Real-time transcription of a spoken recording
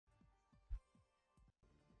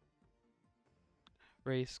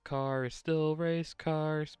Race car is still race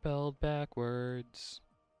car spelled backwards.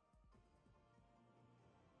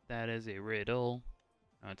 That is a riddle.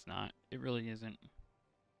 No, it's not. It really isn't.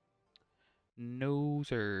 No,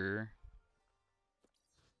 sir.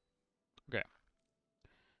 Okay.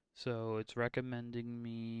 So it's recommending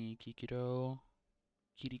me Kiriko.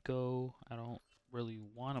 I don't really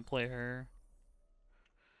want to play her.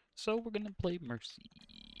 So we're gonna play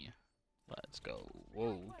Mercy. Let's go.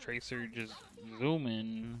 Whoa, Tracer just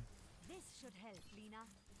zooming. This should help, Lena.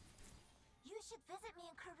 You should visit me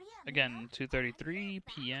in Korea. Again, 2:33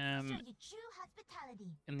 p.m. Show you true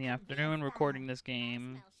hospitality. in the Korean afternoon style. recording this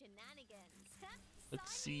game. Smell shenanigans.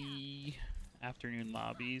 Let's see afternoon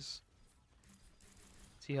lobbies.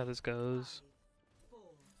 See how this goes.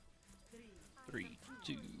 3,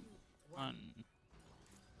 2, 1.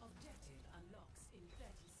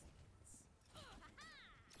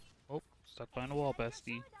 Oh, stuck behind a wall,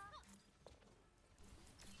 bestie.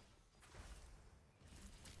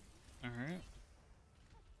 Alright.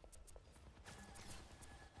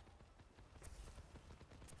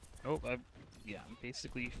 Oh, I'm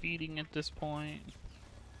basically feeding at this point.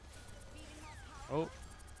 Oh,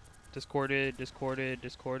 discorded.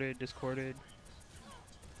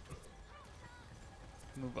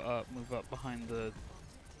 Move up behind the...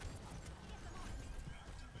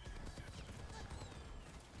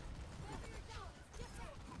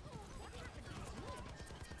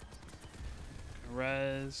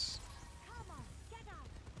 Res.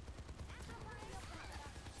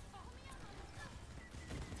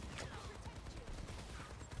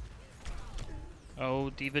 Oh,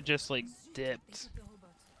 Diva just like dipped.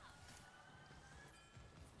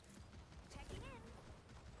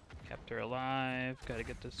 Kept her alive. Gotta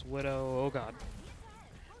get this Widow. Oh god.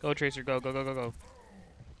 Go Tracer, go.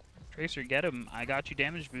 Tracer, get him. I got you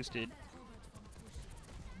damage boosted.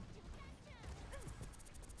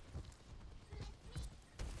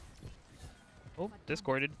 Oh,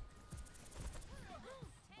 discorded.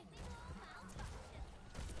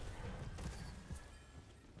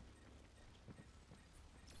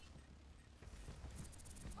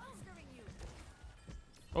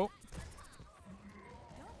 Oh.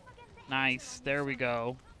 Nice. There we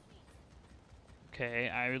go. Okay,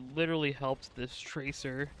 I literally helped this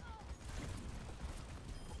Tracer.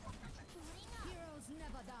 Heroes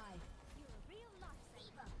never die. You're a real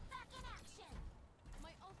lifesaver. Back in action. My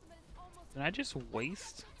ultimate is almost Did I just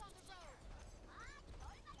waste?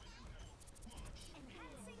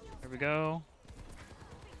 There we go.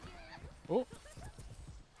 Oh.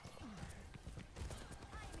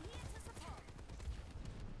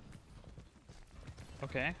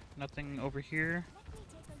 Okay, nothing over here.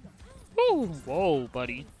 Woo! Whoa,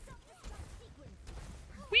 buddy.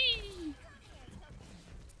 Whee!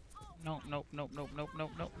 Nope.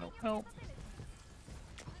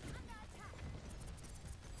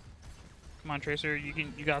 Come on, Tracer, you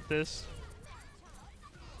got this.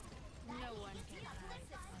 no one can hide.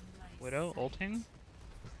 Widow, ulting.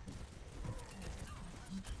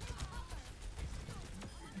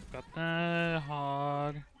 Got the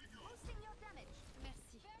hog. Boosting your damage.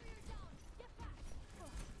 Merci.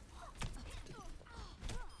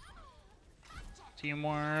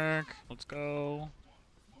 Teamwork. Let's go.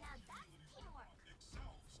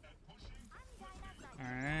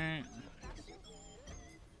 Alright.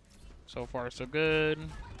 So far, so good.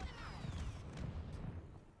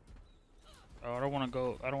 Oh, I don't want to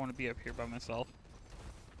go. I don't want to be up here by myself.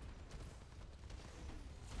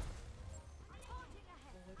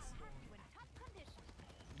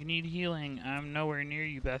 You need healing. I'm nowhere near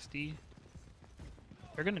you, bestie.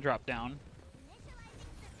 They're gonna drop down.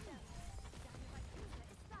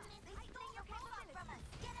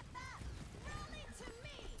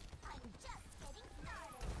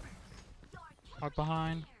 Hog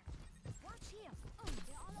behind.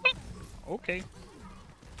 Okay.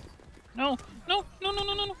 No.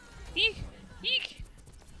 Eek.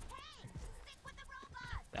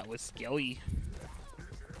 That was scary.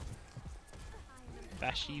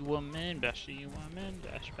 Bashy woman, bash.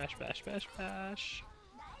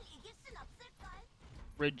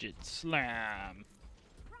 Rigid slam.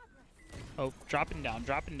 Oh, dropping down.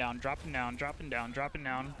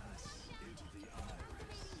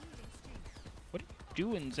 What are you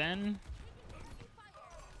doing, Zen?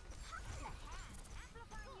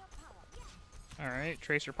 Alright,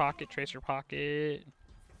 tracer pocket.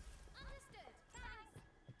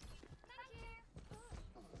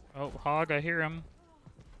 Oh, hog, I hear him.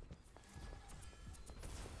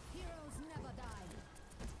 Heroes never die.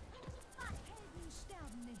 Helden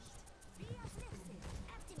sterben nicht.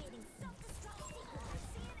 Activating self-destruct sequence.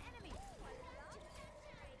 See an enemy.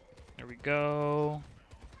 There we we go.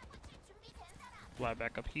 Fly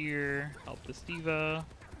back up here. Help the Steva.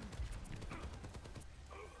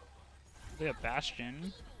 We have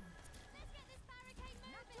Bastion.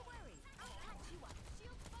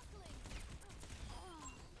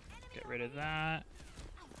 Get rid of that.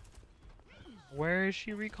 Where is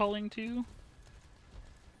she recalling to?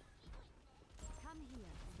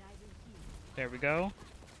 There we go.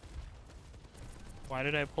 Why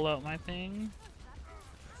did I pull out my thing?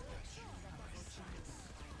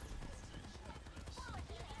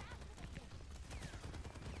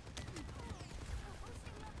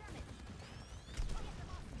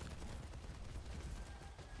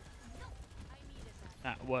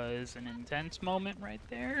 That was an intense moment right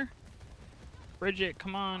there. Bridget,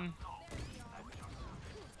 come on.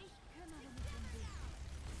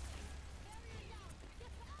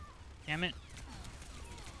 Damn it.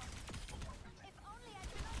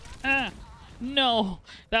 Ah! No!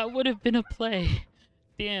 That would have been a play.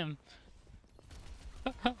 Damn.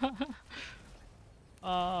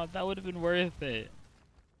 That would have been worth it.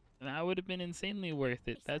 That would have been insanely worth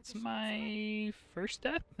it. That's my first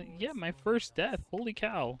death? Yeah, my first death. Holy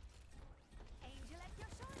cow.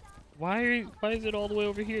 Why is it all the way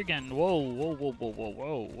over here again? Whoa, whoa, whoa, whoa, whoa,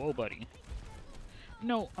 whoa, whoa, buddy.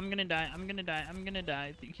 No, I'm gonna die. I'm gonna die. I'm gonna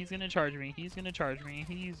die. He's gonna charge me. He's gonna charge me.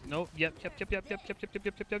 He's nope. Yep.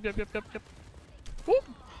 Whoop.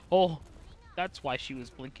 Oh, that's why she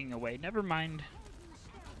was blinking away. Never mind.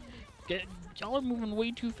 Y'all are moving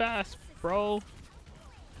way too fast, bro.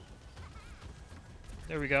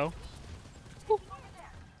 There we go. Woo.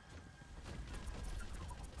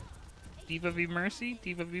 Diva v Mercy.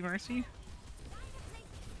 Diva v Mercy.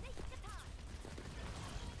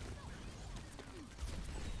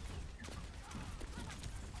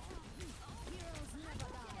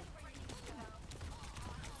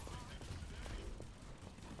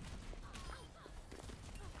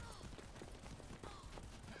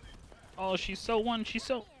 Oh, she's so one. She's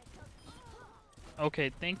so...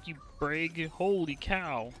 Okay, thank you, Brig. Holy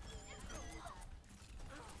cow.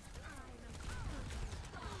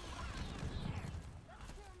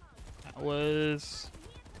 That was...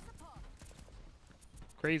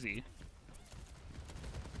 crazy.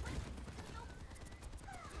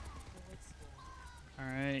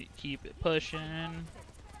 Alright, keep it pushing.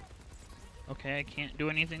 Okay, I can't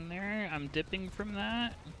do anything there. I'm dipping from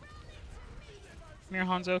that. Come here,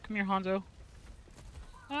 Hanzo. Come here, Hanzo.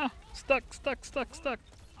 Ah! Stuck.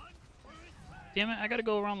 Damn it, I gotta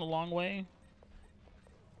go around the long way.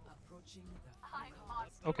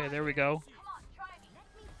 Okay, there we go.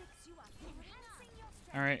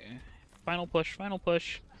 Alright. Final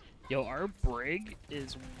push. Yo, our Brig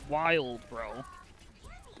is wild, bro.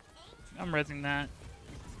 I'm rezzing that.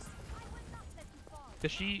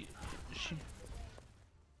 Cause she...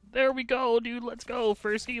 There we go, dude. Let's go.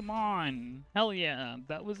 First game on. Hell yeah.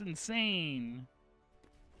 That was insane.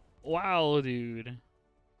 Wow, dude.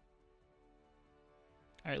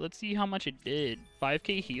 Alright, let's see how much it did.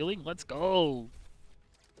 5k healing? Let's go.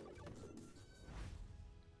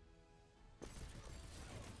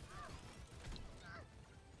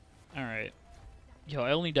 Alright. Yo,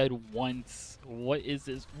 I only died once. What is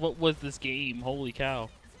this? What was this game? Holy cow.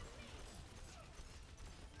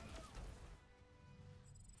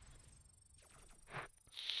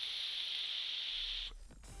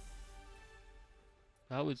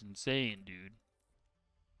 That was insane, dude.